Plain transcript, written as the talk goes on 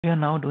we are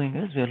now doing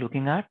is we are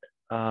looking at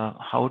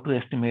how to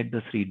estimate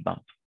this read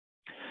bump.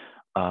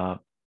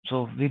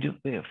 So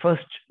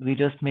first we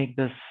just make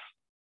this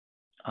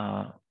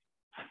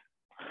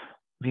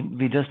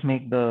we just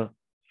make the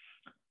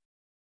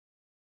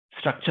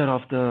structure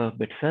of the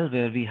bit cell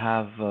where we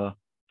have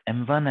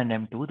M1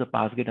 and M2, the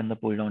pass gate and the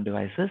pull down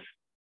devices.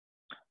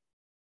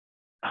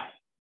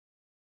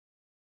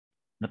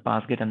 The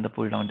pass gate and the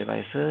pull down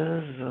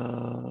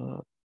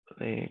devices.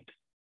 Wait.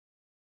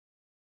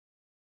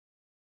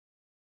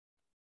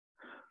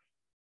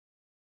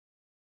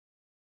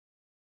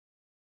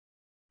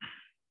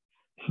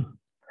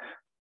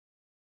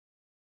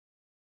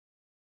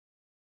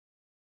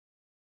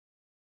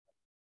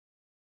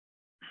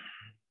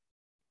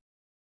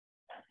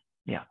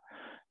 Yeah,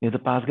 we have the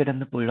pass gate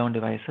and the pull down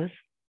devices.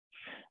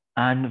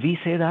 And we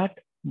say that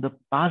the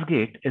pass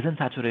gate is in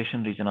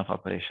saturation region of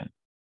operation.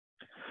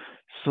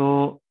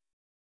 So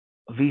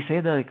we say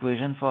the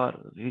equation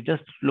we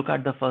just look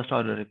at the first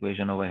order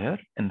equation over here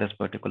in this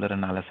particular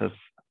analysis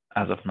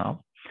as of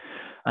now.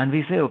 And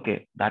we say,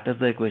 okay, that is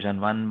the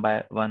equation 1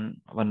 by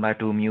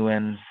 2 mu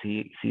n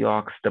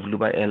Cox W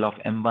by L of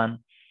M1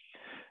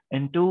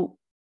 into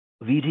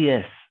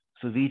VGS.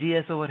 So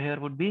VGS over here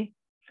would be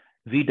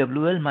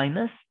VWL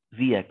minus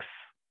Vx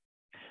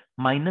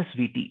minus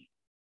Vt.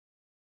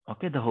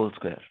 Okay, the whole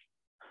square.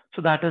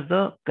 So that is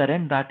the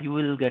current that you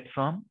will get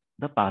from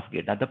the pass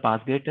gate, that the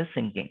pass gate is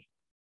sinking.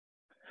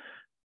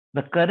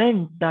 The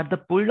current that the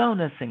pull down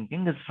is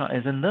sinking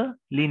is in the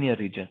linear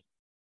region.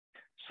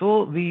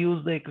 So we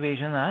use the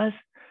equation as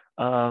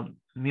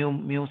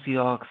mu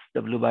Cox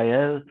W by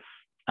L,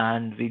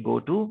 and we go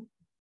to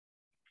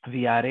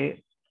VRA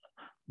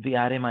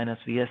minus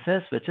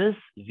VSS, which is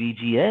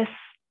VGS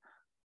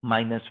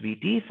minus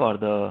VT for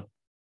the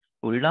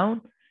pull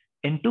down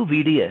into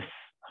VDS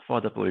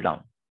for the pull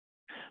down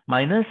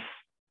minus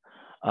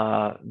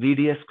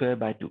VDS square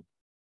by 2.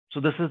 So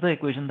this is the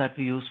equation that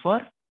we use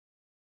for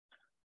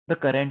the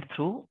current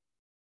through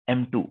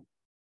M2.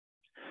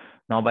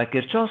 Now by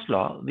Kirchhoff's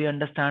law, we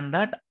understand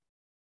that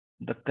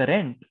the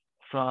current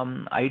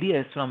from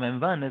IDS from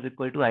M1 is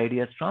equal to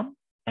IDS from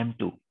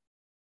M2.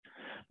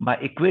 By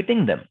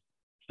equating them,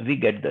 we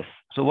get this.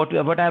 So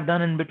what I have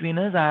done in between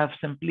is I have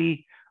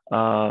simply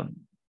put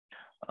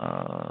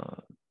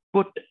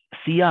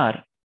CR.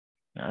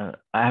 I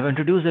have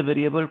introduced a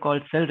variable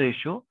called cell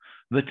ratio,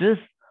 which is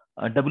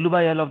W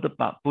by L of the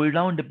pull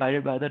down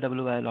divided by the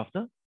W by L of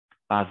the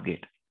pass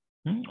gate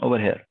over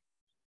here.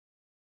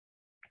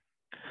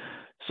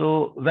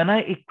 So when I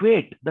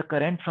equate the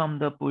current from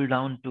the pull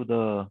down to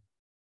the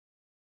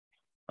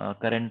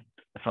current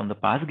from the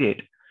pass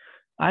gate,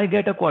 I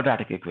get a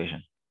quadratic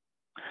equation.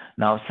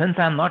 Now, since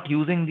I'm not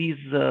using these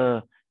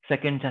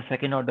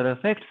second order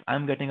effects,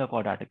 I'm getting a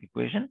quadratic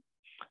equation.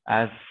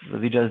 As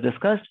we just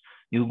discussed,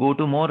 you go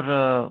to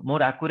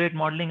more accurate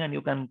modeling, and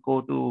you can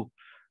go to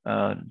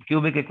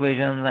cubic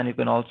equations, and you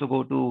can also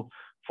go to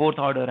fourth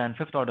order and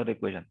fifth order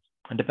equations,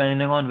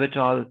 depending on which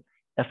all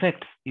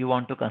effects you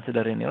want to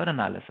consider in your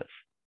analysis.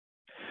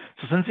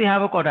 So since we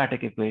have a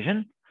quadratic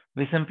equation,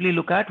 we simply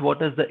look at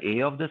what is the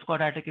A of this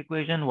quadratic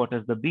equation, what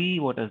is the B,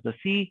 what is the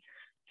C,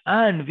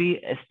 and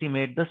we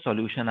estimate the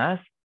solution as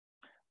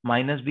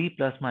minus B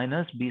plus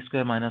minus B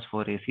square minus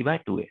 4AC by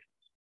 2A.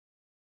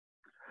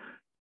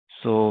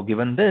 So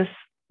given this,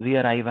 we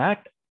arrive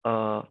at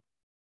the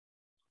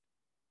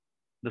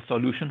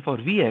solution for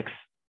Vx,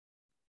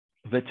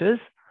 which is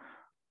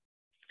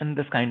in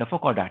this kind of a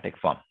quadratic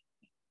form.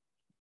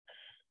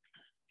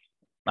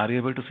 Are you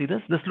able to see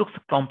this? This looks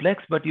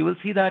complex, but you will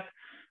see that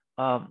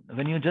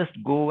when you just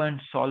go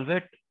and solve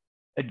it,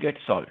 it gets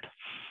solved.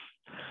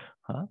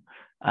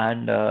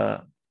 And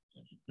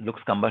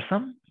looks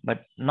cumbersome,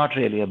 but not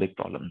really a big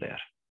problem there.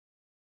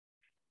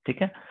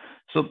 Okay?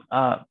 So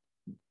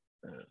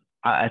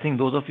I think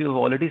those of you who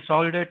have already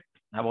solved it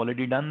have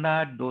already done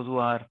that. Those who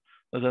have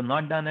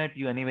not done it,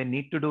 you anyway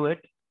need to do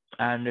it.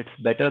 And it's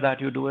better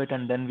that you do it,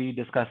 and then we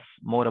discuss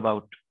more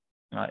about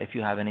if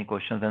you have any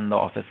questions in the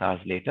office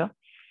hours later.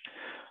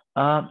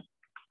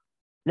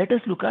 Let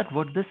us look at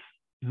what this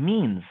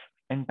means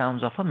in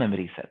terms of a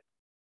memory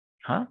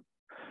cell.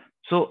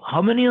 So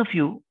how many of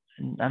you,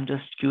 I'm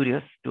just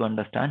curious to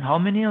understand, how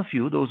many of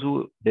you, those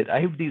who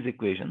derived these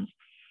equations,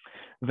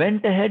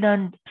 went ahead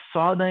and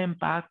saw the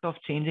impact of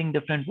changing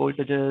different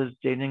voltages,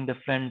 changing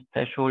different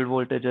threshold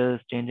voltages,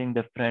 changing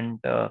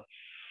different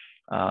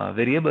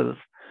variables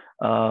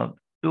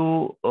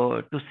to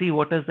see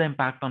what is the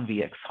impact on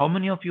Vx? How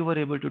many of you were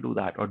able to do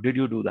that, or did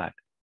you do that?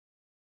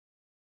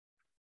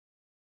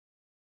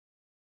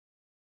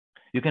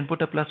 You can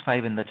put a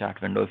 +5 in the chat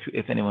window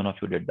if any one of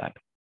you did that.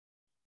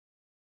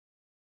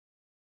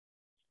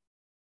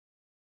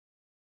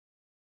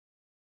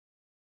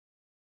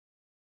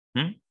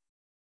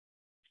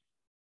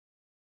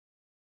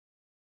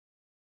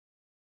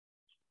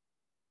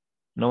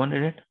 No one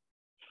did it?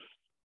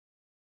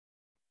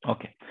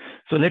 Okay.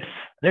 So let's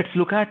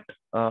look at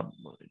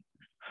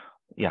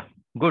yeah,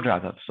 good,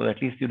 Raghav. So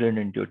at least you did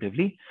it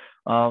intuitively.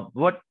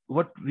 What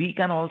we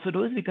can also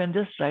do is we can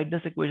just write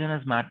this equation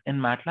as in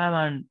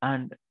MATLAB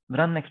and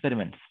run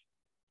experiments.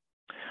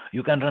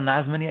 You can run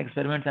as many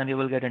experiments and you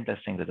will get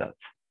interesting results.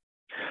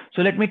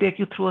 So let me take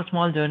you through a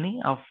small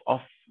journey of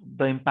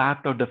the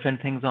impact of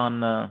different things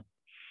on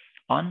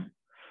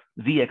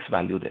Vx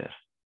value there.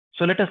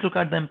 So let us look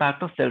at the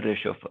impact of cell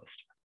ratio first.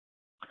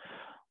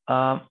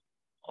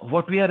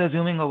 What we are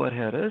assuming over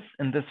here is,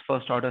 in this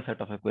first order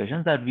set of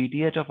equations, that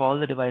VTH of all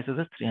the devices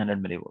is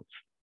 300 millivolts.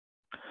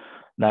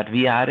 That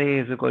VAAR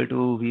is equal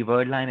to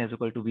Wordline is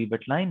equal to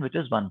Vbump, which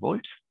is 1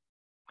 volt.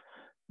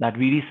 That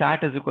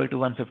VDSAT is equal to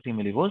 150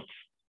 millivolts.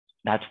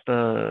 That's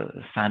the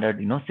standard,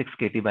 6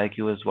 kT by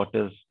Q is what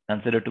is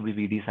considered to be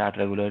VDSAT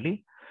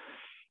regularly.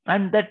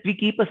 And that we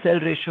keep a cell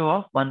ratio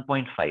of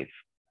 1.5.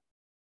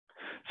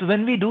 So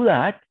when we do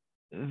that,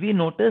 we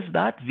notice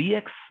that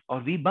Vx or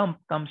Vbump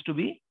comes to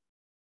be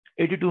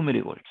 82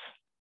 millivolts.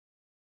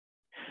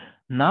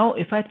 Now,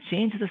 if I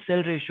change the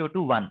cell ratio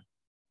to 1,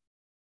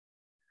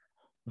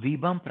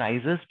 Vbump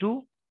rises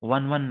to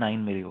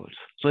 119 millivolts.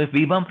 So if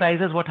Vbump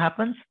rises, what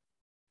happens?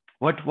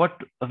 What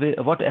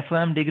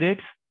FOM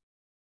degrades?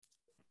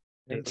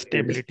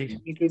 Stability.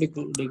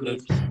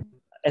 Degrades.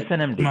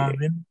 SNM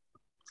degrades.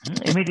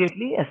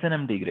 Immediately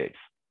SNM degrades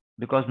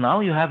because now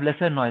you have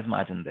lesser noise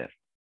margin there.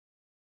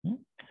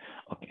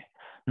 Okay.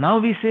 Now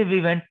we say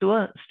we went to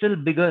a still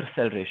bigger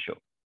cell ratio,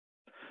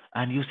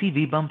 and you see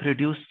Vbump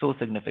reduced so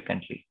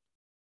significantly.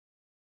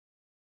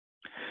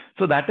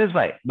 So that is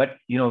why. But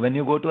when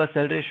you go to a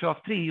cell ratio of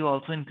 3, you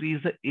also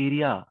increase the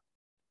area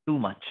too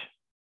much,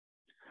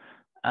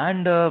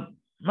 and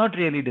not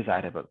really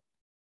desirable.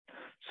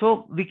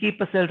 So we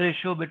keep a cell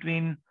ratio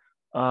between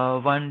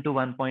 1 to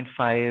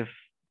 1.5,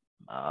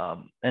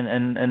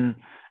 and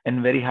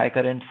in very high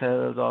current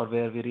cells, or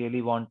where we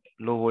really want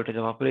low voltage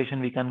of operation,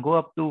 we can go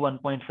up to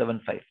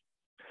 1.75.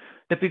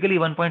 Typically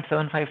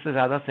 1.75 se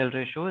zyada cell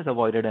ratio is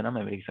avoided in a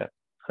memory cell.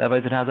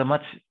 Otherwise it has a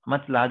much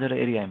larger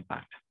area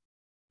impact.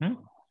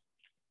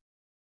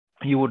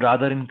 You would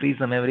rather increase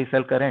the memory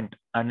cell current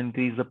and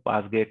increase the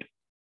pass gate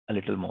a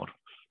little more.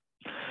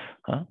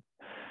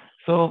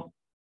 So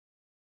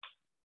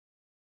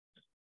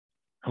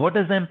what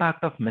is the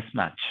impact of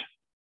mismatch?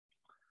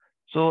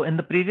 So in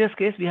the previous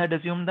case, we had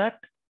assumed that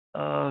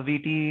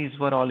VTs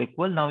were all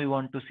equal. Now we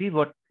want to see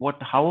what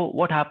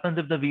happens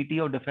if the VT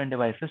of different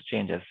devices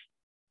changes.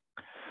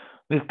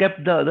 We've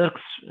kept the other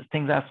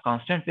things as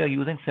constant. We are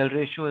using cell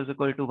ratio is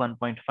equal to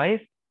 1.5.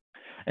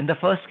 In the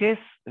first case,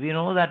 we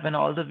know that when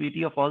all the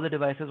VT of all the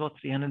devices was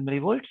 300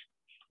 millivolts,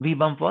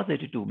 Vbump was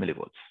 82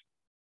 millivolts.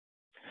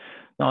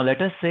 Now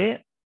let us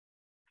say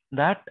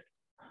that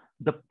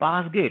the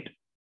pass gate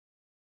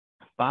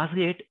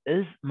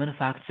is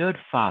manufactured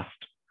fast.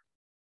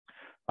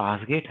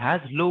 Pass gate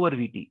has lower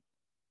VT.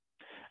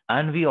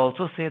 And we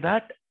also say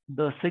that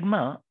the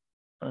sigma,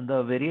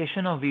 the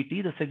variation of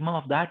VT, the sigma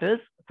of that is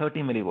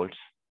 30 millivolts.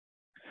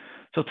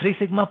 So 3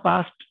 sigma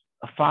passed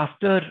a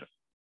faster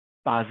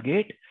pass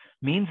gate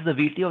means the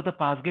VT of the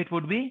pass gate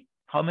would be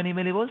how many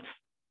millivolts?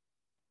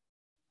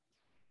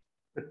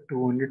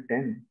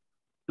 210.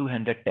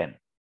 210.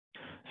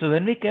 So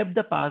when we kept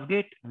the pass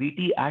gate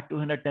VT at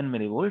 210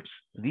 millivolts,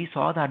 we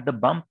saw that the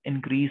bump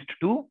increased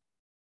to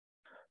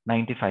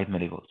 95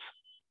 millivolts.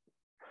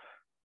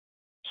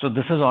 So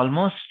this is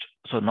almost,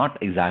 so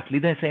not exactly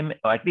the same,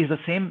 or at least the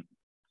same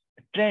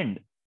trend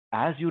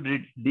as you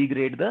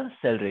degrade the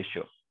cell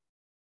ratio.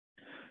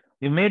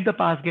 You made the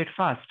pass gate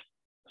fast.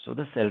 So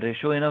the cell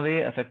ratio in a way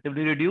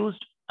effectively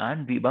reduced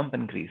and Vbump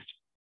increased.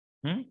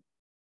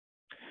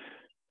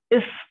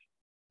 If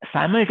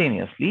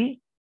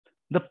simultaneously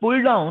the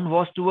pull down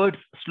was towards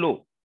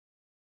slow,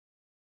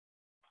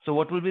 so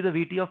what will be the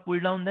VT of pull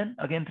down then?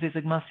 Again, 3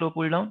 sigma slow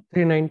pull down?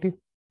 390.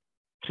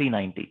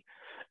 390.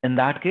 In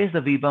that case,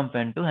 the Vbump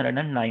went to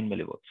 109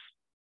 millivolts.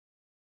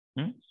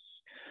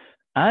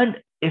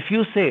 And if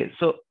you say,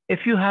 so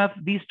if you have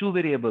these two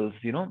variables,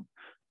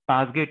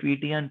 pass gate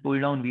VT and pull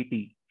down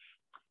VT,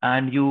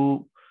 and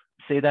you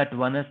say that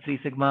one is 3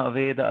 sigma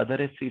away, the other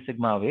is 3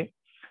 sigma away,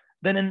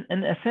 then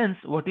in essence,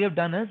 what you have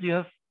done is you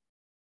have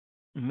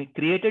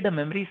created a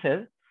memory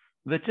cell,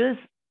 which is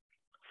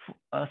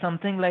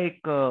something like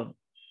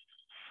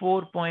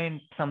 4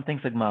 point something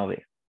sigma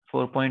away,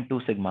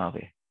 4.2 sigma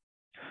away.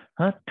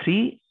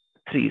 3.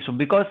 So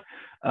because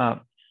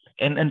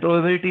in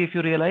probability, if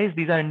you realize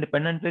these are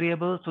independent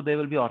variables, so they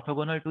will be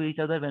orthogonal to each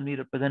other when we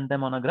represent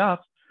them on a graph.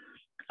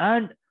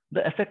 And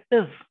the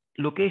effective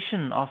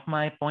location of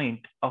my point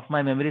of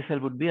my memory cell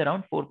would be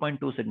around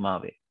 4.2 sigma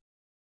away.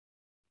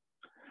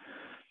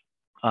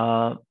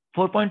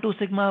 4.2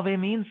 sigma away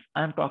means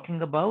I'm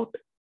talking about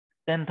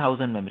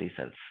 10,000 memory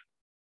cells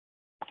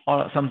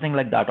or something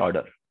like that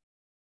order.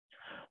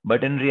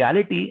 But in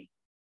reality,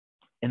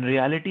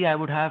 I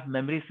would have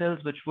memory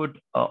cells which would,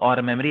 or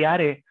a memory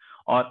array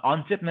or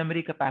on-chip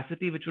memory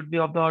capacity, which would be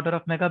of the order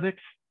of megabits.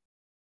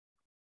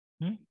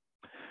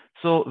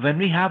 So when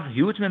we have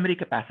huge memory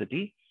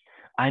capacity,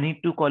 I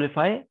need to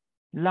qualify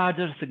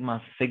larger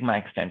sigma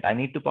extent. I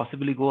need to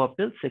possibly go up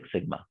till 6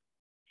 sigma.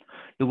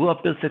 To go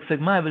up till 6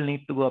 sigma, I will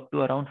need to go up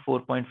to around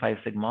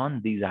 4.5 sigma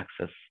on these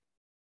axes.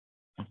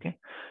 Okay.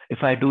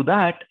 If I do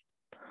that,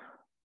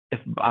 if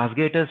pass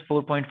gate is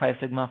 4.5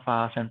 sigma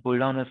fast and pull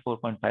down is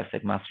 4.5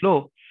 sigma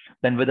slow,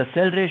 then with a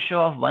cell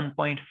ratio of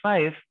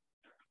 1.5,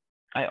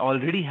 I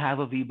already have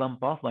a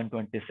Vbump of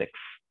 126.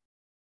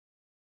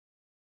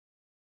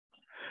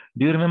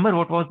 Do you remember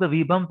what was the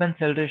Vbump when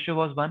cell ratio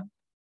was 1?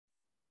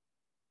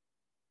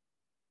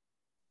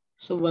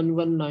 So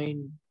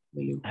 119.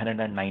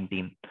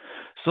 119.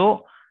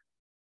 So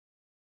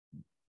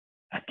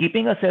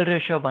keeping a cell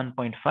ratio of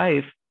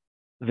 1.5,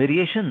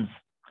 variations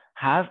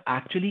have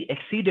actually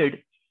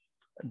exceeded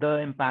the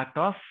impact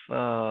of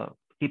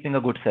keeping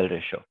a good cell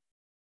ratio.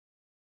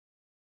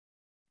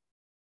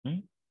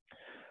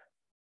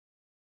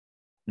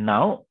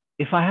 Now,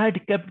 if I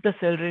had kept the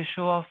cell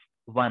ratio of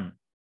 1,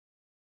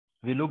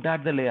 we looked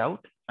at the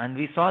layout and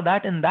we saw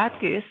that in that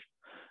case,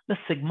 the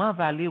sigma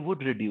value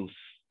would reduce.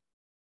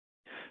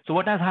 So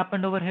what has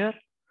happened over here?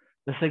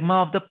 The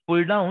sigma of the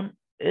pull down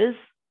is,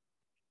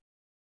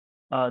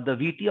 the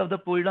VT of the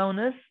pull down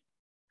is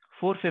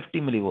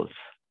 450 millivolts.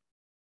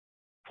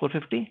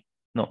 450?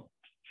 No.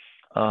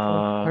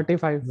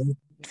 35.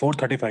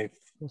 435.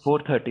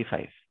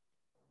 435.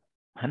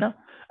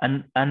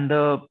 And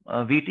the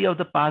VT of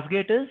the pass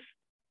gate is?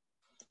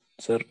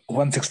 Sir,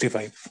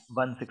 165.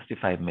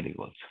 165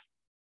 millivolts.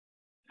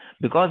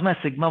 Because my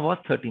sigma was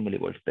 30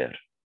 millivolts there.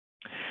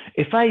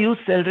 If I use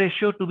cell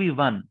ratio to be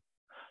 1,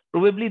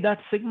 probably that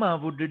sigma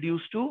would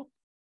reduce to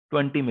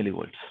 20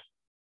 millivolts.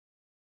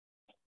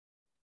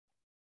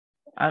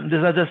 And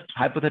these are just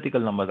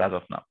hypothetical numbers as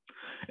of now.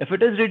 If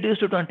it is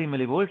reduced to 20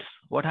 millivolts,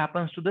 what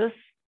happens to this?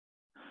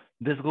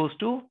 This goes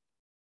to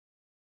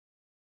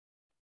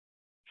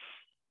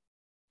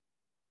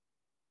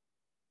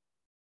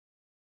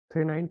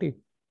 390.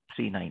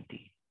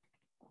 390.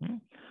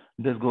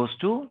 This goes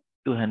to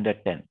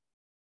 210.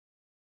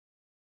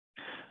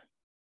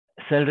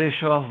 Cell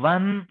ratio of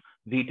 1,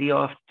 VT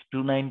of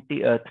 290,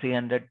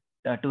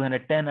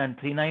 210 and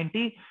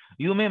 390.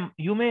 You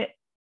may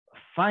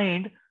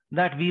find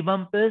that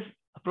Vbump is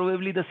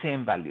probably the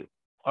same value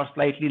or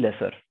slightly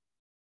lesser.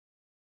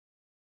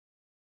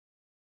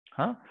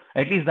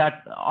 At least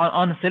that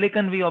on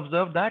silicon we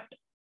observed that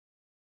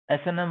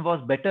SNM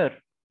was better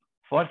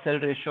for cell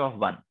ratio of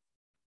 1,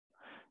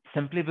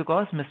 simply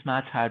because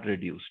mismatch had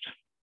reduced.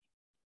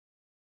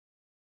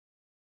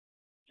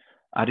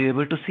 Are you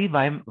able to see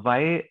why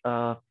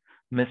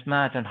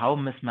mismatch and how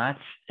mismatch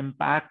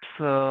impacts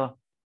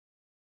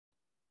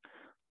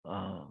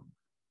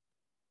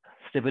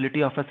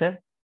stability of a cell?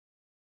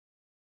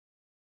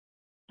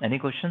 Any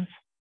questions?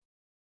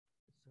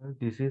 Sir,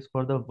 this is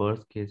for the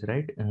worst case,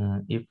 right?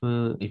 If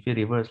you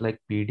reverse like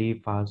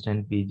PD, fast,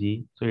 and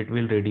PG, so it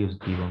will reduce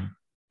Vbump.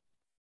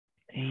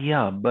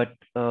 Yeah, but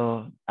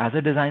as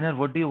a designer,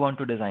 what do you want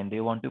to design? Do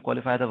you want to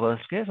qualify the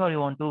worst case, or you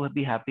want to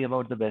be happy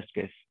about the best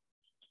case?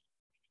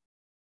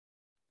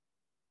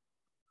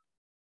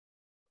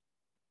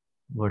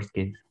 Worst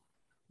case.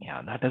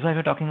 Yeah, that is why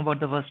we're talking about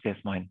the worst case,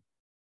 Moin.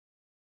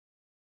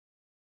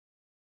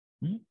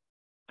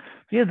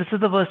 Yeah, this is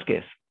the worst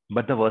case,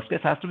 but the worst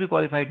case has to be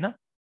qualified, na?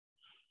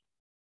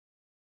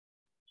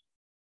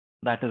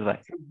 That is why.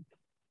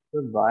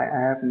 So why I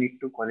have need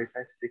to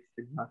qualify 6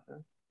 sigma,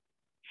 sir?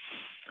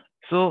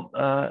 So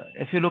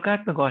if you look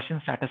at the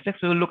Gaussian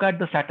statistics, we will look at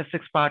the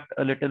statistics part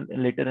a little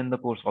later in the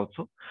course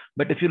also.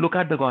 But if you look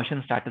at the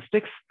Gaussian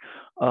statistics,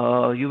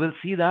 you will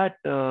see that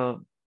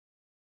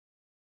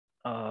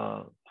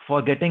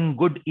for getting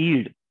good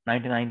yield,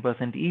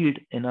 99% yield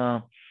in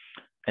a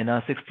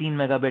 16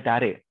 megabit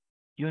array,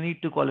 you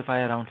need to qualify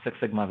around 6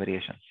 sigma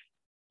variations.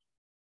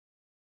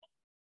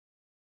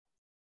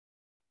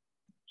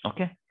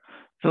 Okay.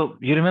 So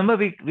you remember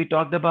we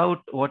talked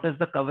about what is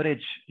the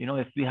coverage,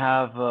 if we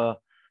have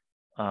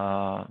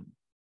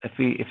if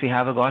we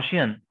have a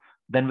Gaussian,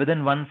 then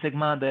within 1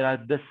 sigma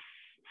this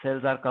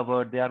cells are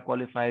covered, they are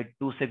qualified.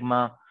 2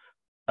 sigma,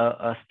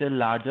 a still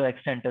larger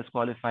extent is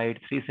qualified.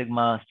 3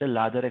 sigma, still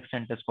larger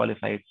extent is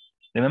qualified.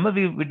 Remember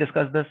we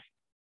discussed this?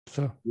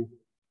 Sure.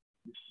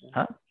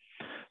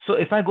 So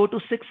if I go to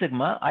 6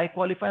 sigma, I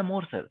qualify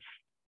more cells.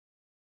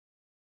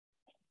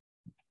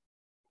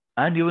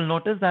 And you will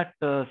notice that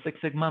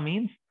 6 sigma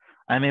means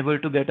I'm able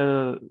to get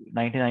a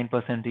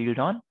 99% yield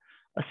on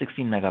a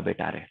 16 megabit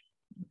array.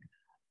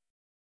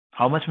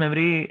 How much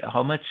memory,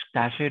 how much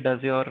cache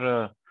does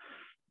your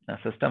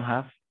system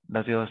have?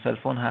 Does your cell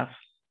phone have?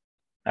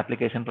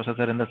 Application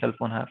processor in the cell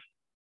phone have?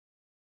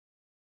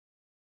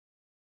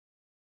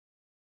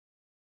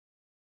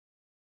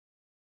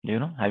 Do you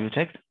know? Have you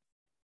checked?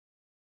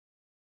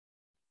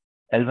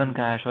 L1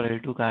 cache or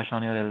L2 cache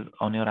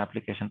on your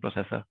application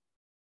processor?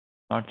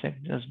 Not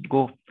checked. Just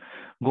go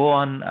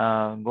and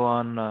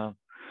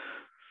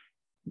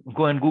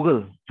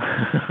Google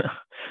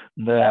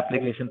the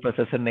application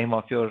processor name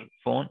of your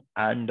phone,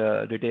 and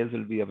details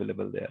will be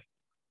available there.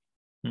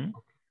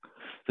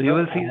 So you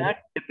will see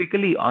that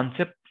typically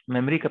on-chip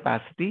memory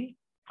capacity,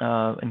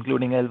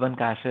 including L1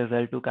 caches,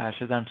 L2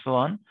 caches, and so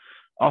on,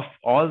 of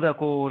all the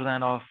cores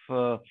and of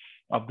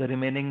the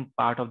remaining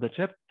part of the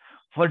chip,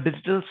 for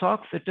digital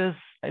SOCs, it is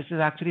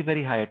actually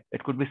very high.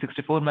 It could be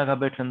 64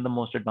 megabits in the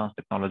most advanced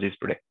technologies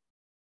today.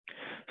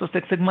 So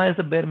 6 sigma is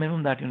the bare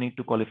minimum that you need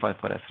to qualify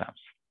for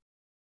SRAMs.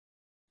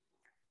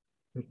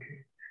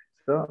 Okay.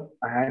 So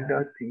I had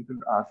a thing to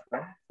ask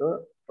her.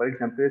 So for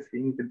example, you're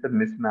seeing with the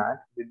mismatch,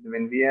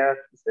 when we have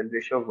cell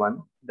ratio of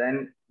 1,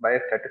 then by a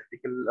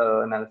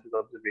statistical analysis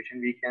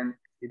observation, we can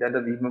see that the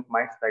VMUP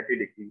might slightly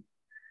decrease.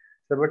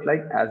 So but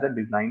like as a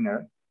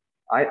designer,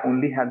 I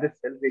only have the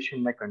cell ratio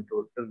in my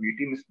control. The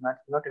VT mismatch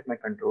is not in my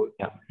control.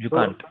 Yeah, you So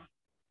can't.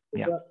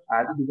 Yeah.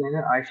 as a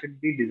designer, I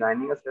should be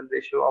designing a cell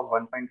ratio of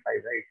 1.5,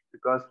 right?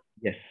 Because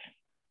Yes.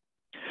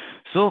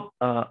 So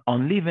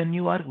only when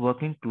you are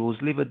working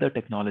closely with the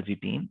technology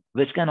team,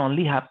 which can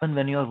only happen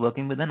when you are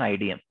working with an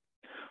IDM.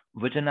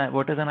 What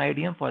is an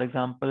IDM? For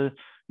example,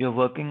 you're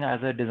working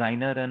as a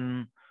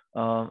designer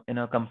in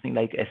a company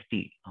like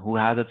ST, who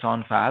has its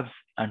own fabs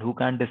and who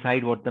can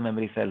decide what the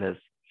memory cell is,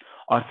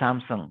 or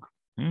Samsung,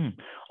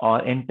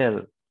 or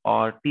Intel,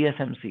 or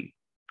TSMC.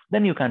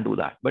 Then you can do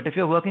that. But if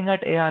you're working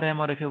at ARM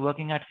or if you're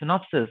working at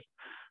Synopsys,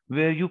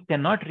 where you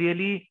cannot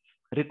really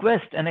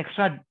request an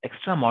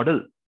extra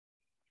model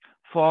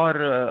for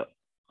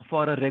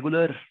a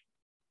regular,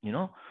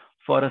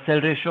 for a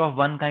cell ratio of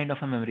one kind of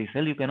a memory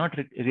cell, you cannot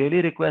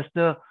really request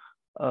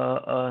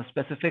a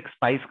specific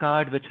spice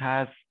card which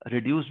has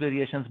reduced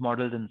variations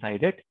models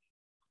inside it.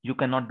 You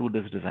cannot do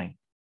this design.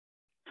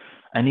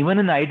 And even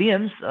in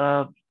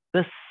IDMs,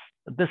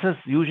 this is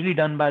usually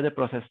done by the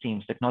process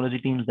teams, technology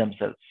teams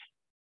themselves.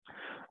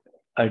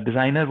 A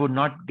designer would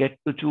not get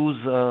to choose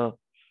a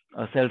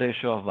cell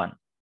ratio of 1.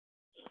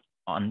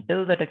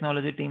 Until the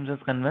technology teams is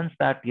convinced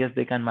that yes,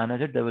 they can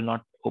manage it, they will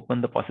not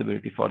open the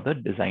possibility for the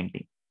design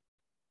team.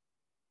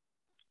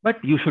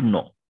 But you should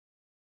know.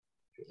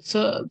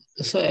 So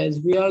as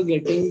we are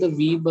getting the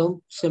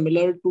Vbump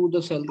similar to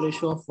the cell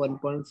ratio of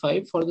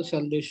 1.5 for the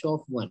cell ratio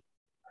of 1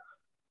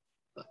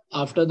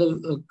 after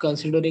the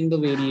considering the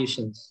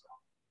variations.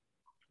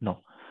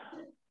 No.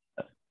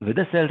 With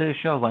a cell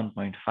ratio of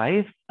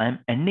 1.5, I'm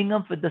ending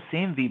up with the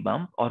same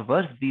Vbump or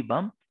worse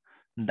Vbump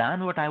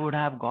than what I would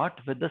have got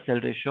with the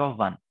cell ratio of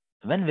 1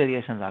 when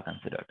variations are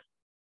considered.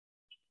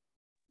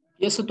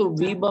 Yes, so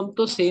Vbump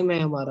तो same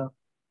है हमारा,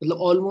 मतलब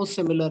almost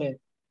similar है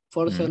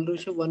for cell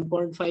ratio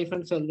 1.5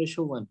 and cell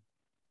ratio 1.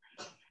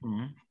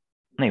 No,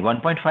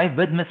 1.5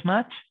 with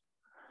mismatch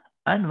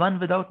and 1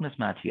 without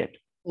mismatch yet.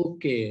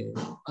 Okay,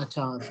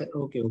 अच्छा,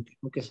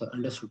 okay, sir,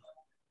 understood.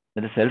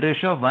 With the cell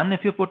ratio of 1,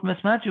 if you put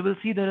mismatch, you will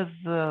see there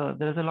is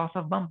a loss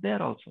of bump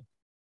there also.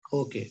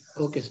 Okay,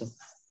 sir.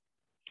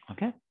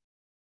 Okay.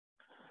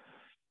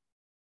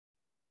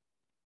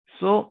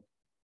 So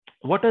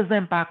what is the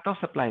impact of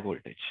supply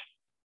voltage?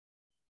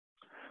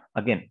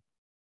 Again,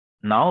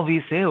 now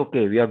we say,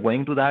 okay, we are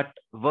going to that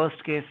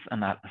worst case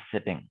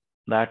setting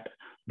that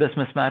this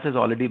mismatch is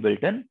already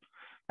built in.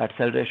 That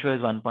cell ratio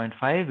is 1.5,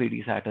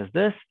 VD sat is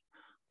this.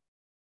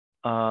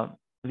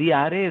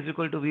 VAAR is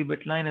equal to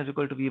Vbitline is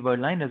equal to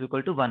Wordline is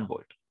equal to 1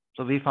 volt.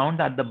 So we found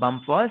that the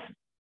bump was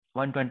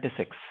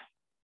 126.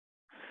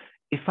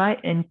 If I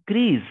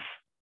increase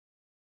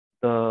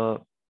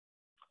the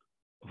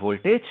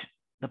voltage,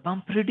 the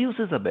bump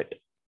reduces a bit.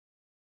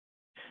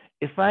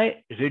 If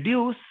I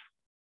reduce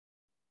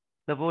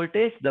the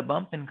voltage, the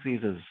bump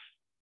increases.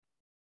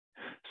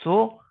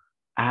 So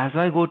as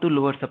I go to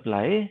lower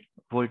supply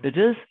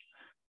voltages,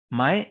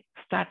 my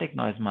static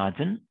noise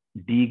margin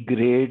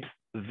degrades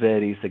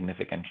very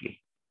significantly.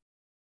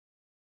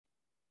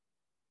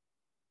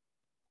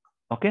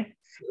 Okay.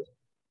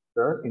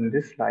 Sir, in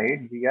this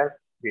slide, we are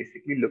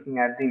basically looking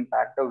at the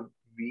impact of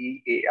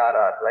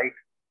VARR, right?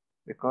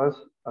 Because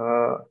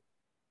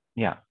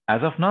yeah,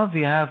 as of now,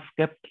 we have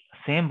kept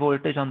same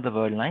voltage on the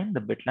word line, the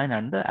bit line,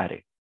 and the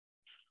array.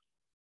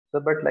 So,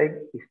 but like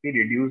if we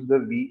reduce the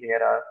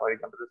VARR, for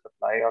example, the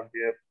supply of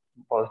the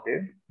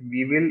positive,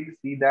 we will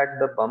see that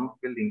the bump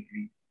will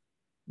increase.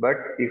 But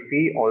if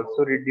we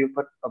also reduce,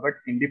 but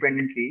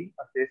independently,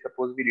 say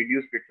suppose we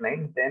reduce bit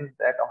line, then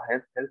that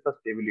helps us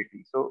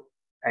stability. So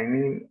I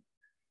mean,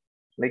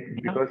 like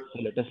because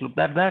so let us look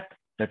at that.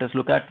 Let us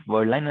look at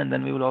word line, and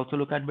then we will also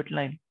look at bit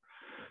line.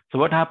 So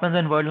what happens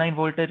when word line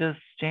voltage is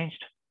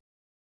changed?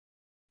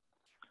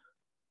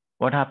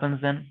 What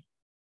happens then?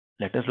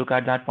 Let us look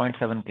at that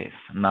 0.7 case.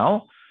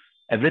 Now,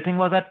 everything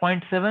was at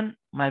 0.7.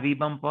 My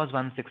Vbump was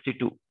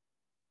 162.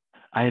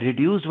 I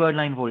reduced word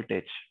line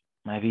voltage.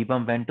 My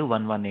Vbump went to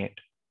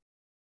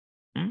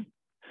 118.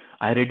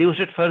 I reduced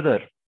it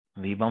further.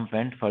 Vbump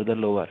went further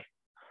lower.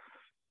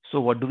 So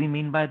what do we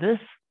mean by this?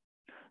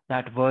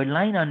 That word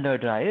line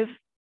underdrive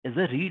is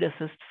a read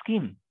assist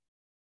scheme.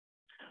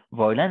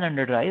 Word line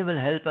underdrive will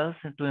help us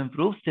to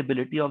improve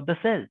stability of the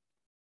cell.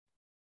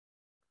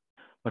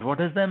 But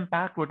what is the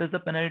impact? What is the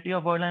penalty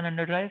of word line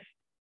underdrive?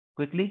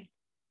 Quickly.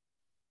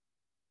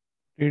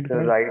 Read the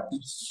current. right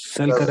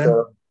Cell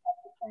current.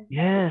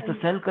 Yes, the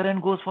cell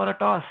current goes for a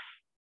toss.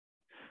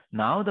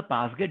 Now the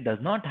pass gate does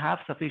not have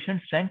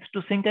sufficient strength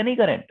to sink any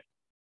current.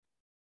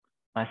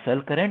 My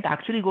cell current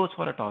actually goes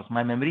for a toss.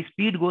 My memory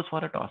speed goes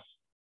for a toss.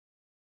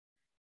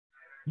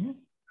 You're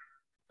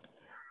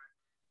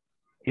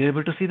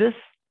able to see this?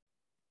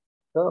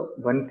 So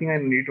one thing I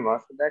need to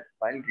ask is that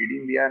while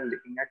reading, we are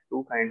looking at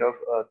two kind of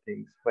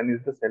things. One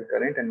is the cell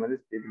current and one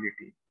is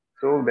stability.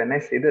 So when I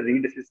say the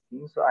read assist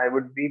scheme, so I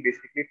would be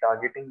basically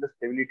targeting the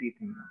stability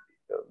thing,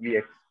 the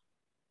VX.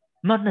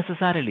 Not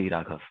necessarily,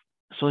 Raghav.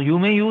 So you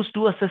may use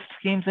two assist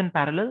schemes in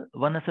parallel.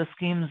 One assist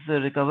scheme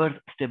recovers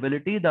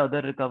stability, the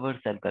other recovers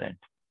cell current.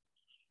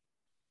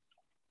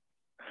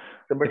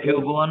 So, but if you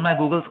go on my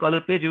Google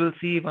Scholar page, you will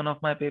see one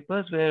of my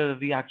papers where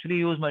we actually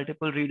use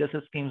multiple read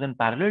assist schemes in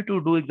parallel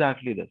to do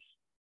exactly this.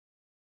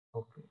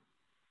 okay.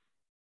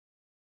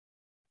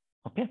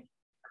 Okay.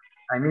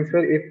 I mean,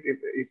 sir, if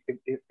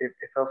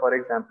for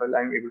example,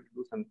 I'm able to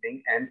do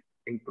something and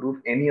improve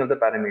any of the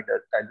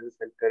parameters, either the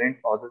cell current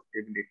or the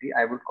stability,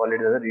 I would call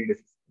it as a read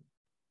assist.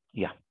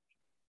 Yeah,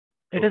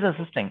 it is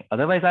assisting.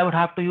 Otherwise, I would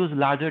have to use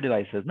larger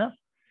devices, no?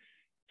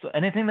 So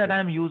anything that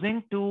I'm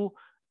using to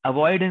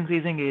avoid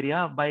increasing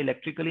area by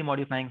electrically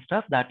modifying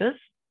stuff, that is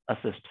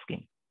assist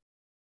scheme.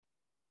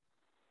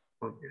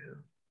 Okay, sir.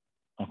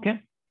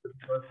 Okay.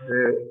 Because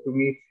to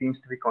me, it seems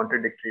to be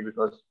contradictory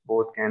because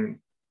both can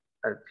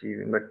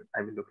achieve, but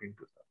I will look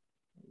into that.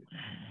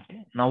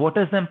 Okay. Now, what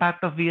is the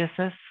impact of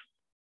VSS?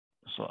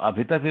 So,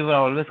 abhi tak we were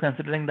always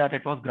considering that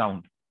it was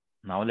ground.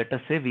 Now, let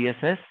us say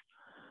VSS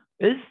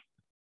is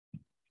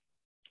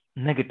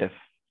negative.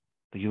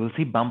 So, you will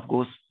see bump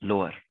goes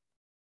lower.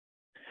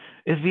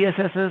 If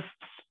VSS is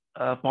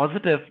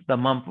positive, the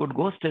bump would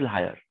go still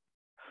higher.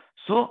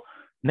 So,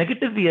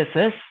 negative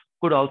VSS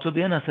could also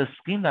be an assist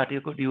scheme that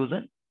you could use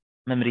in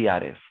memory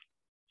arrays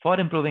for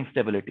improving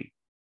stability.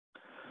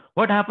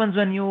 What happens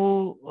when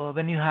you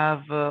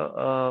have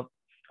a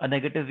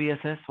negative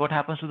VSS? What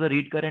happens to the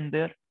read current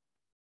there?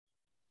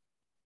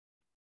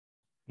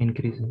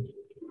 Increasing.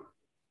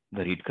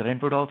 The read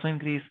current would also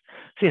increase.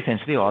 See,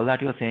 essentially all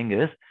that you're saying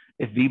is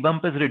if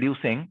Vbump is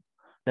reducing,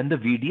 then the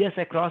VDS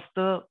across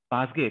the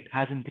pass gate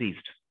has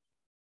increased.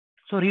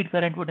 So read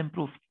current would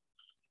improve.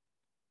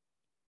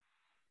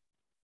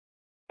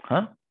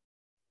 Huh?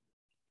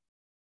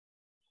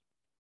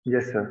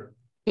 Yes, sir.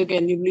 So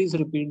can you please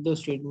repeat the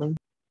statement?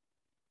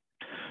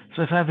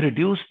 So if I've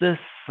reduced this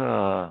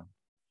Vbump,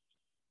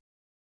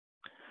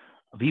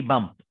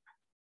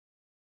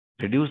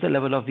 reduce the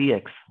level of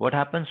Vx, what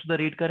happens to the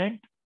read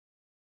current?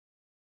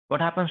 What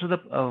happens to the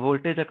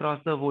voltage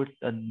across the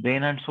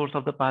drain and source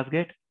of the pass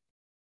gate?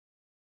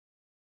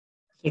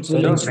 It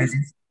will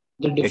increase.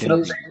 The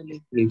difference will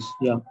increase.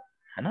 Yeah.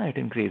 No, it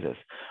increases.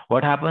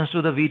 What happens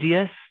to the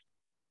VGS?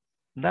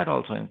 That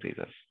also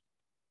increases.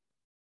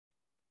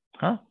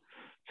 Huh?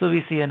 So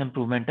we see an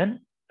improvement in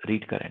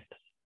read current.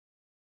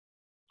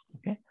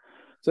 Okay.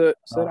 So,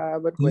 sir, I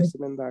have a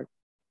question in that.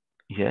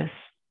 Yes.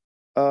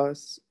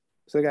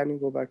 So can you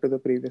go back to the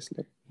previous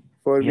slide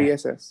for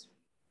VSS?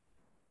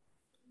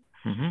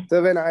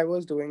 So when I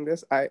was doing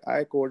this,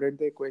 I coded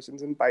the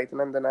equations in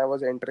Python and then I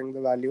was entering the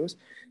values.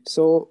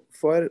 So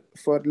for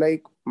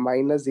like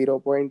minus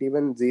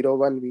 0.01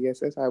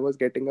 VSS, I was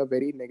getting a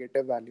very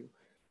negative value.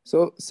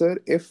 So sir,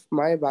 if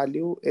my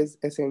value is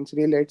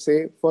essentially, let's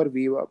say for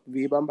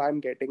Vbump, I'm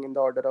getting in the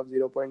order of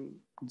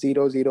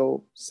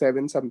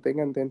 0.007 something,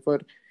 and then for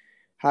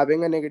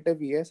having a negative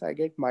VS, I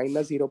get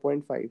minus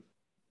 0.5.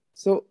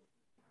 So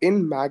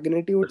in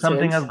magnitude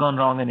something sense, has gone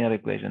wrong in your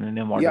equation, in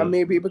your model. Yeah,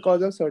 maybe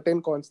because of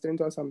certain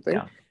constants or something.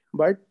 Yeah.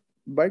 But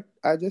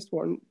I just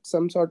want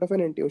some sort of an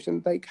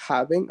intuition, like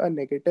having a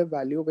negative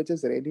value which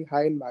is really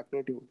high in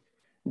magnitude.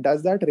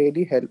 Does that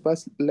really help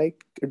us?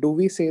 Like, do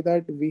we say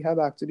that we have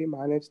actually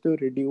managed to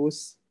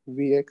reduce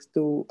Vx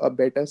to a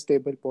better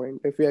stable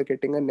point if we are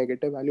getting a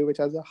negative value which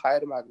has a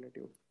higher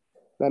magnitude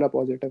than a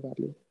positive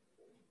value?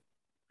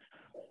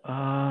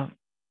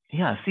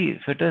 Yeah, see,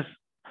 if it is,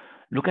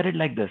 look at it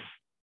like this.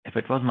 If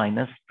it was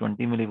minus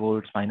 20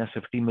 millivolts, minus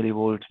 50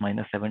 millivolts,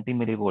 minus 70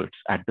 millivolts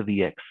at the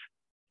Vx,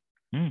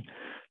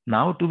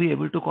 now to be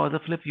able to cause a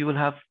flip, you will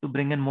have to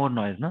bring in more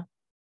noise, no?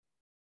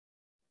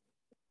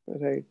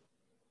 Right.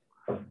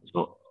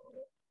 So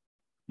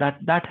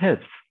that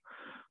helps.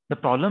 The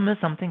problem is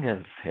something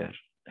else here.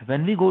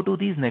 When we go to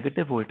these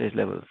negative voltage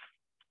levels,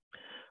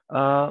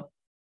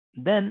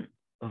 then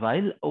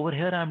while over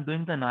here I'm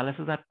doing the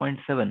analysis at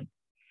 0.7,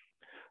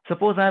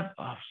 suppose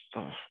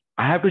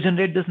I have to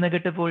generate this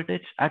negative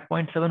voltage at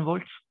 0.7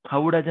 volts.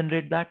 How would I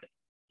generate that?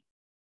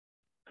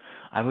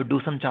 I would do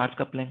some charge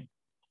coupling.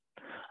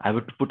 I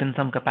would put in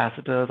some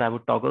capacitors. I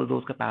would toggle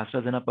those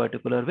capacitors in a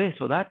particular way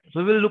so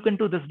we will look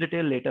into this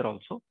detail later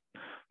also.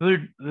 We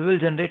will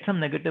generate some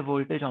negative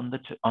voltage on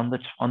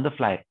the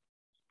fly.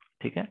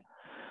 Okay?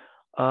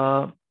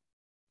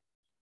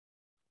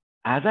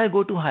 As I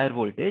go to higher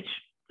voltage,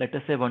 let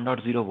us say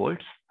 1.0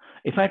 volts.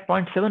 If at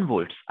 0.7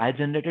 volts, I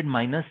generated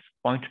minus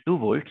 0.2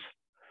 volts.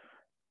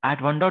 At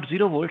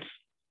 1.0 volts,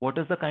 what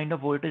is the kind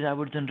of voltage I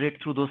would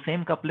generate through those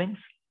same couplings?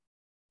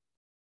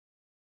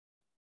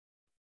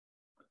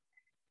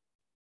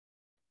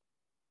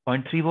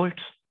 0.3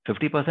 volts,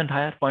 50%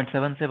 higher,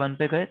 0.7 से 1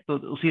 पे गए, तो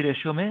उसी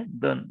ratio में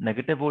the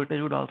negative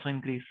voltage would also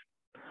increase.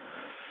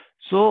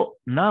 So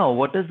now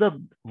what is the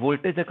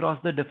voltage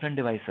across the different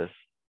devices?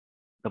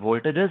 The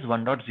voltage is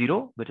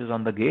 1.0, which is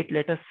on the gate,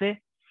 let us say,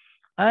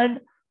 and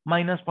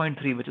minus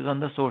 0.3, which is on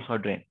the source or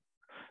drain.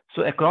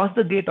 So across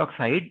the gate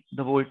oxide,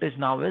 the voltage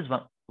now is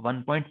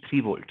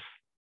 1.3 volts.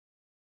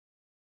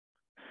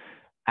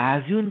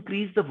 As you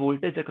increase the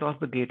voltage across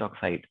the gate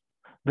oxide,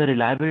 the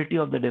reliability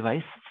of the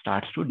device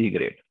starts to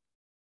degrade.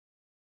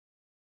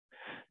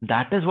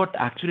 That is what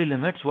actually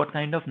limits what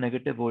kind of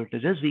negative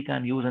voltages we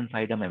can use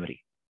inside a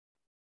memory.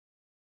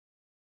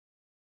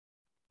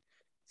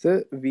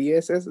 So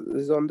VSS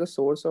is on the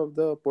source of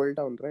the pull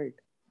down, right?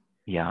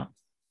 Yeah.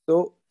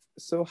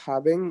 So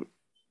having,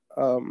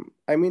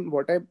 I mean,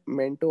 what I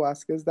meant to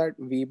ask is that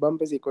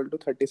Vbump is equal to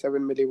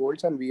 37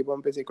 millivolts and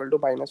Vbump is equal to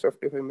minus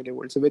 55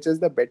 millivolts. So which is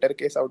the better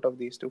case out of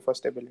these two for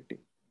stability?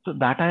 So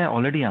that I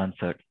already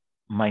answered.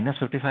 Minus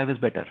 55 is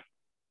better.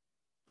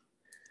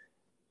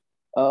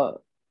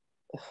 So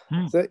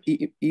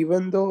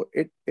even though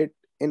it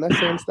in a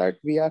sense that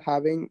we are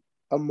having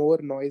a more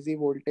noisy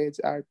voltage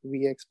at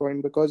Vx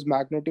point, because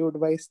magnitude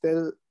wise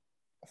still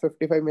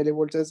 55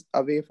 millivolts is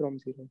away from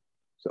zero.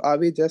 So are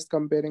we just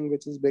comparing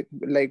which is big,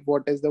 like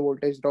what is the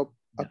voltage drop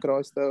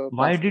across the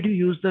Why basket? did you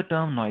use the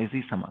term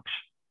noisy, Samaksh?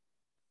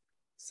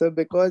 So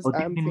because What do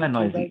you I'm mean by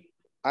thinking that noisy?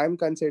 I'm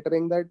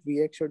considering that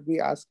Vx should be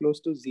as close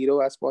to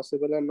zero as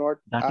possible and not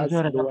That as is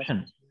your low as assumption.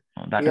 possible.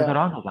 No, that is a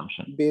wrong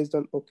assumption. Based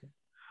on, okay.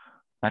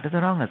 That is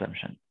a wrong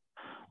assumption.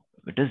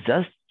 It is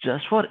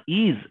just for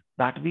ease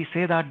that we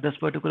say that this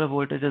particular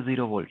voltage is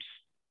 0 volts.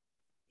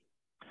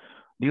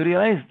 Do you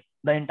realize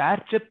the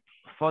entire chip,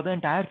 for the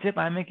entire chip,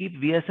 I may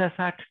keep VSS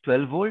at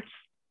 12 volts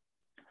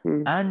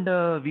and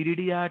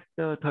VDD at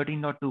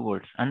 13.2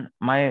 volts, and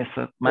my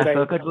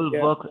circuit will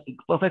work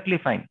perfectly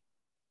fine.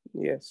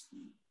 Yes.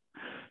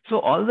 So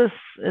all this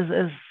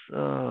is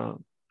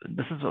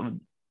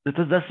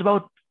just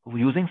about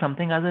using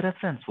something as a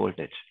reference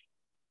voltage.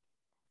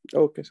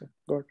 Okay, sir.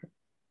 Got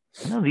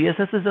it. No,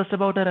 VSS is just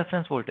about a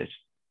reference voltage.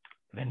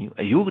 When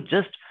you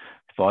just,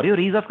 for your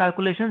ease of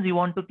calculations, you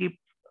want to keep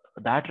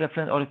that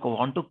reference, or you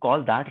want to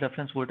call that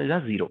reference voltage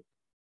as 0.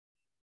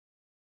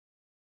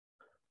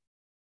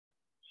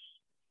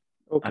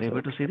 Okay, are you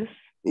able to see this?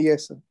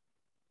 Yes, sir.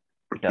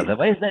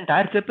 Otherwise, the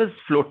entire chip is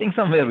floating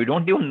somewhere. We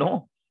don't even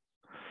know.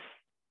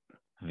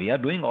 We are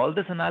doing all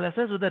this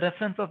analysis with the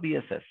reference of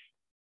VSS.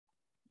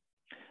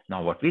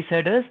 Now, what we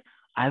said is,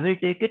 I will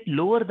take it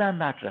lower than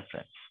that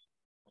reference.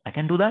 I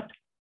can do that.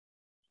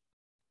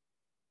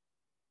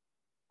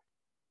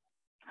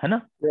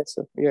 Hana? Yes,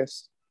 sir.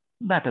 Yes.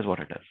 That is what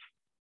it is.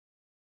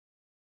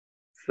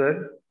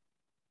 Sir?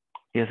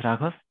 Yes,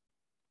 Raghav?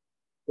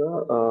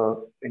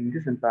 So, in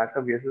this impact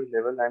of VSS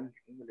level, I'm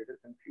getting a little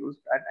confused,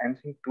 and I'm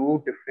seeing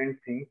two different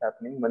things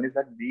happening. One is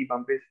that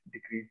Vbump is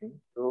decreasing.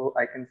 So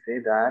I can say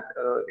that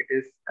it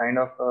is kind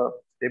of a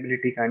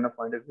stability kind of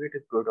point of view. It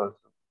is good also.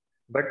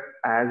 But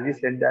as we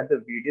said that the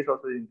VDS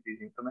also is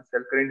increasing. So my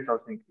cell current is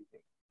also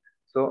increasing.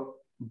 So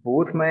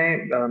both my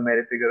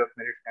merit figure of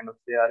merits kind of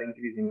say are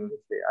increasing.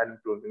 Let's say are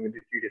improving with the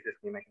VDS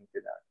scheme. I can say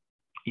that.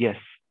 Yes.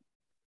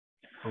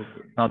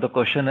 Okay. Now the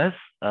question is,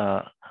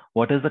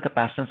 what is the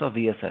capacitance of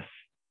VSS?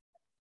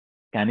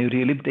 Can you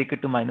really take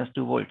it to minus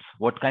 2 volts?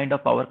 What kind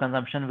of power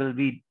consumption will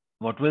be?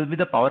 What will be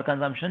the power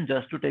consumption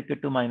just to take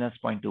it to minus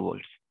 0.2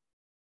 volts?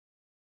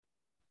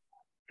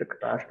 The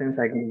capacitance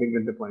I can link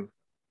with the point.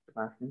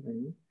 Capacitance, I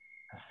mean.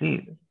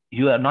 See,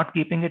 you are not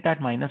keeping it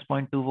at minus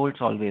 0.2 volts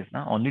always.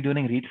 Now, only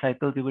during read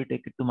cycles you will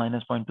take it to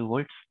minus 0.2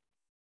 volts.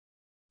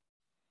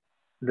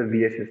 The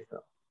VSS.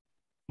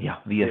 Yeah,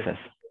 VSS.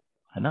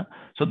 Yes.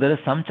 So there is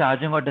some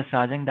charging or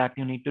discharging that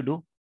you need to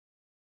do.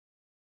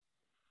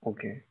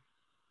 Okay.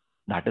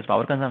 That is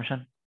power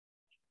consumption.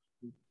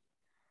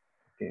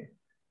 Okay.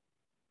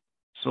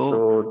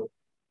 So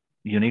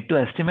you need to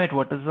estimate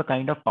what is the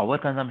kind of power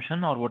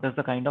consumption or what is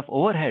the kind of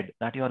overhead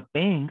that you are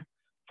paying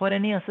for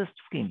any assist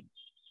scheme.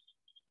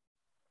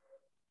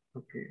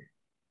 Okay.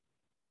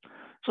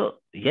 So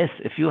yes,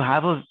 if you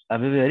have a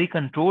very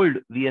controlled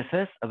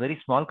VSS, a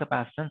very small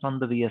capacitance on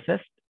the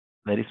VSS,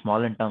 very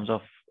small in terms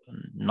of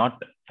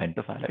not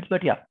femtofarads,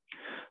 but yeah,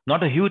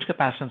 not a huge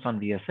capacitance on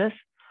VSS,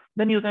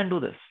 then you can do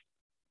this.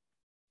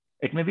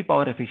 It may be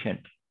power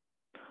efficient.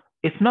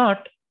 If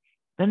not,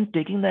 then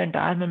taking the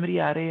entire memory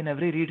array in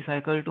every read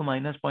cycle to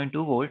minus 0.2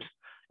 volts,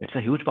 it's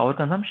a huge power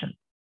consumption.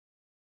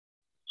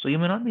 So you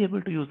may not be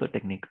able to use the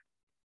technique.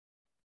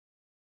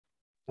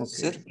 Okay.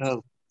 Sir,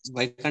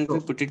 why can't we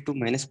put it to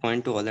minus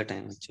 0.2 all the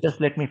time? Actually? Just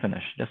let me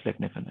finish.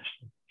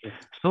 Okay.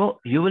 So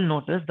you will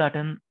notice that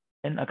in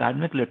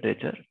academic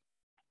literature,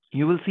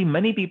 you will see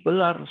many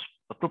people are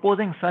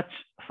proposing such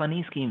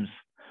funny schemes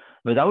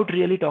without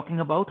really talking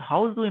about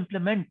how to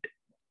implement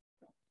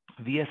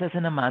VSS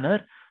in a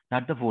manner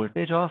that the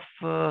voltage of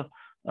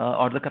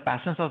or the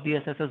capacitance of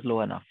VSS is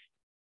low enough.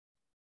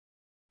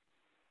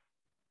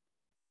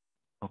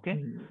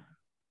 Okay.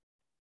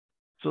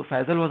 So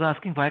Faisal was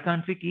asking, why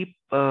can't we keep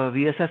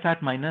VSS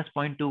at minus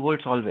 0.2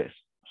 volts always?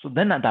 So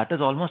then that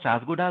is almost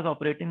as good as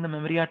operating the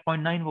memory at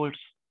 0.9 volts.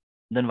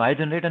 Then why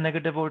generate a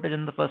negative voltage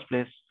in the first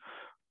place?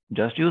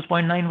 Just use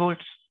 0.9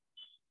 volts.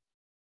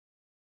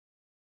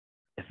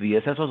 If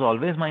VSS was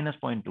always minus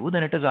 0.2,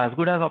 then it is as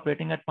good as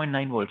operating at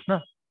 0.9 volts. No?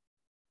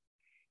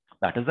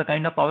 That is the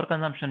kind of power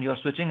consumption. You're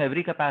switching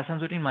every capacitance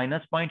between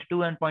minus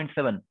 0.2 and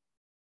 0.7.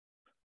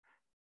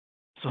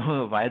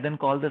 So why then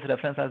call this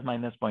reference as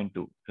minus 0.2?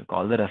 You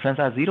call the reference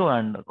as 0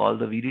 and call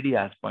the VDD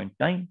as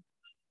 0.9.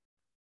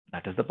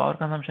 That is the power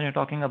consumption you're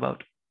talking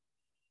about.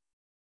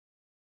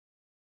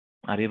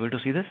 Are you able to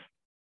see this?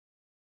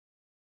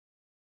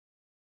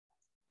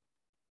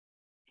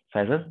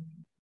 Faisal?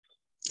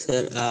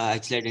 Sir,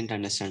 actually, I didn't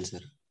understand, sir.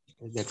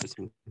 That was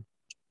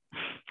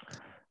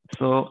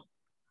So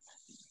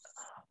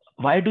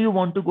why do you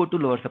want to go to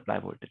lower supply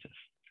voltages?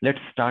 Let's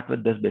start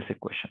with this basic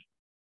question.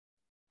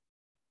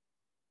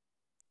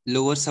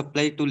 lower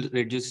supply to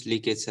reduce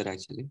leakage, sir,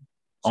 actually.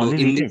 So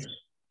Only leakage.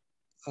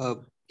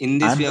 In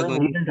this I'm we are doing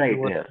going read and write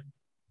lower. here.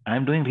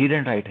 I'm doing read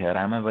and write here.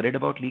 Am I worried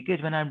about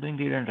leakage when I'm doing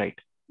read and write?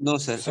 No,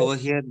 sir. Over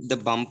here, the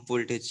bump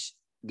voltage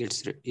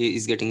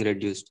is getting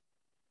reduced.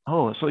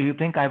 Oh, so you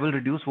think I will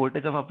reduce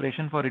voltage of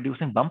operation for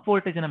reducing bump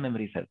voltage in a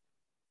memory cell?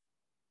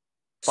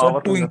 So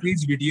to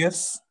increase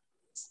VDS.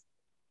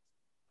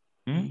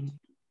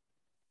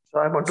 So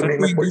I want to So make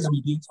to my pull increase down,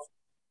 VDS.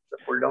 the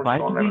pull down Why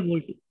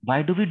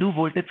strong. do we do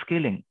voltage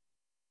scaling?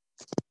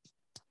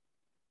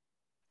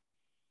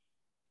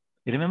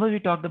 You remember we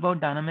talked about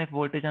dynamic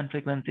voltage and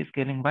frequency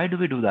scaling. Why do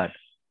we do that?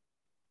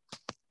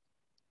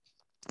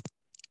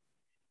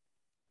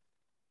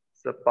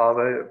 So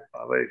power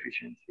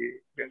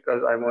efficiency,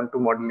 because I want to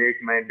modulate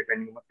my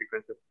depending on my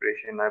frequency of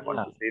operation. I want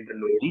to say the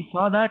load. We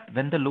saw that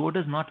when the load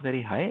is not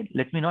very high,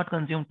 let me not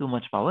consume too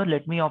much power.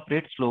 Let me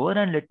operate slower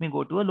and let me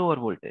go to a lower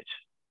voltage.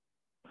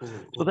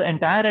 So the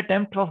entire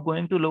attempt of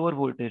going to lower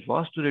voltage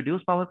was to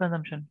reduce power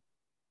consumption.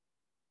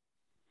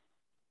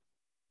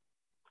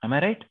 Am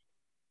I right?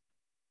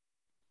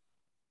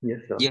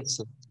 Yes, sir. Yes,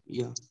 sir.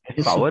 Yeah.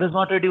 If power is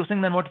not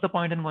reducing, then what's the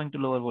point in going to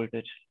lower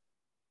voltage?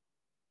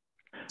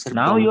 Sir,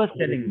 Now you are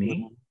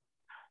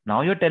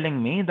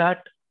telling me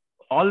that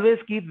always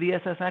keep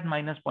VSS at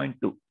minus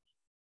 0.2.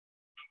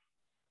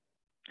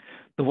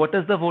 So what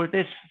is the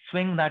voltage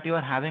swing that you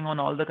are having on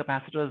all the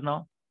capacitors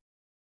now?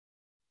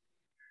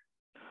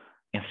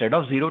 Instead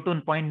of 0 to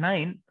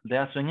 0.9, they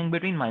are swinging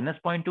between minus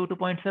 0.2 to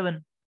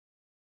 0.7.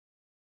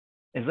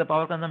 Is the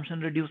power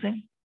consumption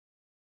reducing?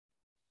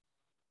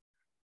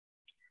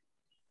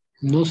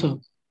 No, sir.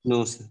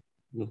 No, sir.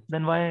 No.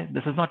 Then why?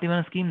 This is not even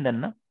a scheme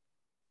then, no?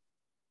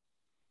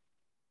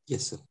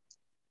 Yes, sir.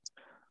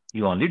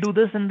 You only do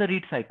this in the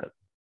read cycle,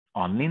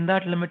 only in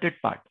that limited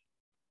part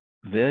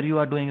where you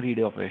are doing read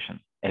operation.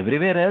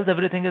 Everywhere else,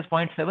 everything is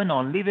 0.7.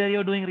 Only where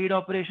you're doing read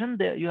operation,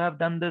 there you have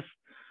done this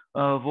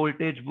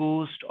voltage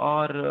boost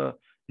or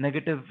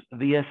negative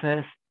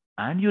VSS,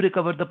 and you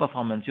recover the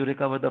performance, you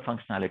recover the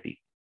functionality.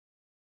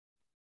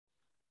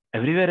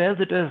 Everywhere else,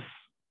 it is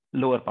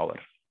lower power.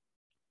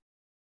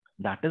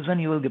 That is when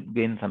you will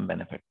gain some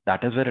benefit.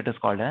 That is where it is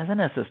called as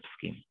an assist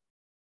scheme.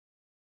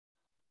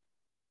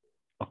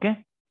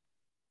 Okay?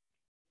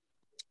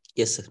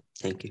 Yes, sir.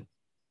 Thank you.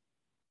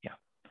 Yeah.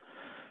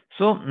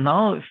 So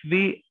now if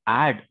we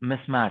add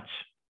mismatch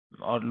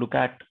or look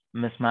at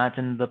mismatch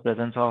in the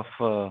presence of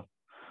high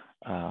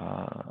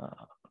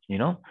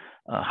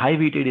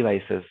VT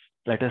devices,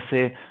 let us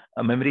say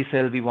a memory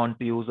cell, we want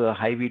to use a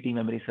high VT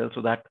memory cell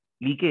so that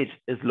leakage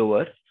is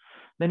lower,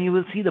 then you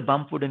will see the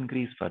bump would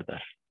increase further.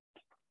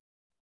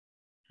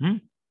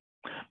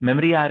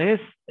 Memory arrays,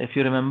 if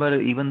you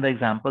remember even the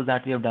example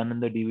that we have done in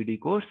the DVD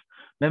course,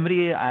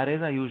 memory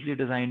arrays are usually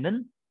designed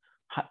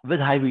with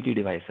high VT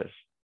devices.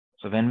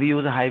 So when we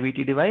use a high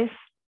VT device,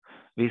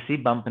 we see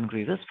bump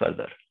increases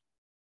further.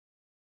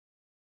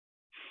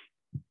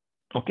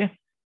 Okay.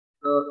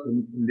 So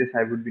in this,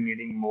 I would be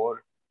needing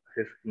more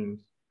assist schemes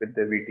with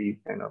the VT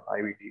kind of high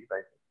VT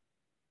devices.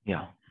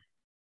 Yeah.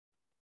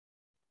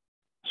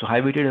 So high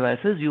VT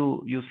devices,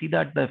 you see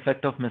that the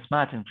effect of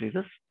mismatch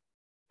increases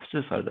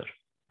still further.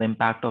 The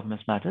impact of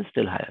mismatch is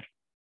still higher.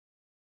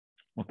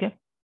 Okay.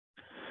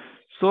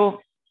 So